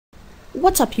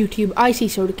What's up YouTube, IC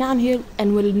Sodacan here,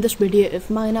 and well, in this video of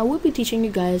mine I will be teaching you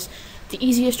guys the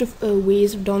easiest of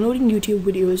ways of downloading YouTube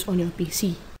videos on your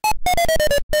PC.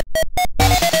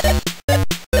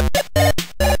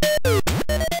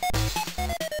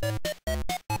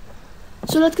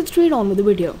 So let's get straight on with the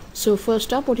video. So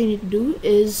first up, what you need to do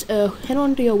is head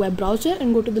on to your web browser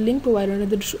and go to the link provided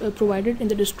in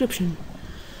the description.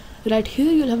 Right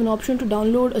here you'll have an option to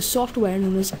download a software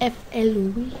known as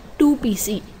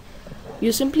FLV2PC.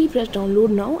 You simply press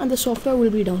download now and the software will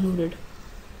be downloaded.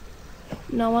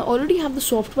 Now I already have the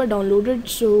software downloaded,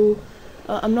 so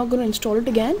I'm not going to install it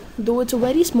again, though it's a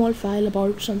very small file,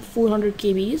 about some 400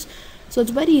 KBs, so it's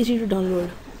very easy to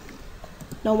download.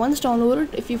 Now once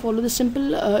downloaded, if you follow the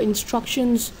simple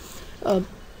instructions of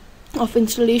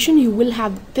installation, you will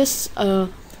have this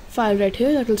file right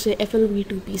here that will say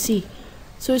FLV2PC.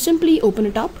 So simply open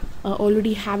it up.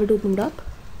 Already have it opened up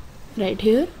right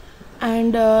here,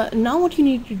 and now what you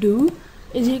need to do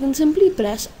is you can simply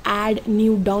press add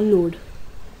new download.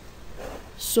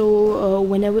 So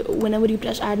whenever you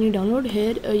press add new download,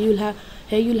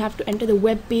 you'll have to enter the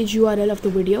web page URL of the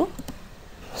video.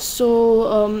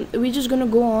 So we're just gonna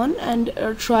go on and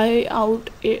try it out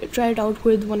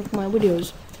with one of my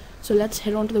videos. So let's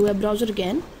head on to the web browser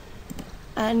again,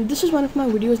 and this is one of my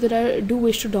videos that I do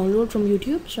wish to download from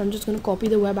YouTube. So I'm just gonna copy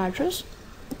the web address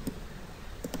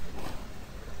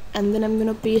and then I'm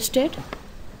gonna paste it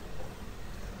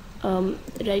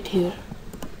right here.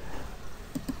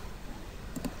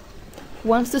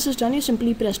 Once this is done, you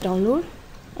simply press download,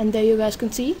 and there you guys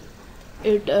can see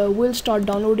it will start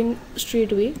downloading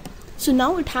straight away. So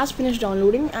now it has finished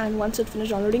downloading, and once it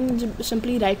finished downloading,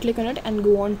 simply right click on it and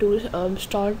go on to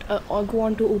go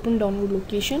on to open download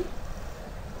location.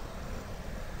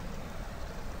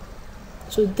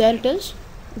 So there it is.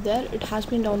 There it has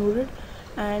been downloaded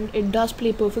and it does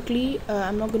play perfectly.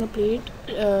 I'm not gonna play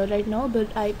it right now,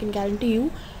 but I can guarantee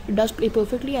you it does play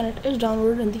perfectly, and it is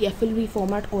downloaded in the FLV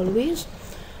format always.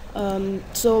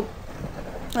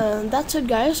 That's it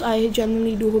guys. I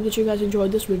genuinely do hope that you guys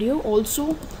enjoyed this video.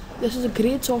 Also, this is a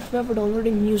great software for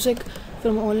downloading music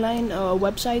from online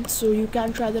websites, so you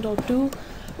can try that out too.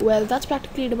 Well, that's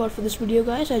practically it about for this video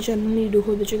guys. I genuinely do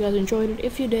hope that you guys enjoyed it.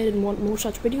 If you did and want more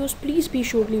such videos, please be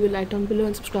sure to leave a like down below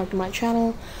and subscribe to my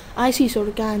channel. IC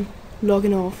Sodacan,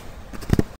 logging off.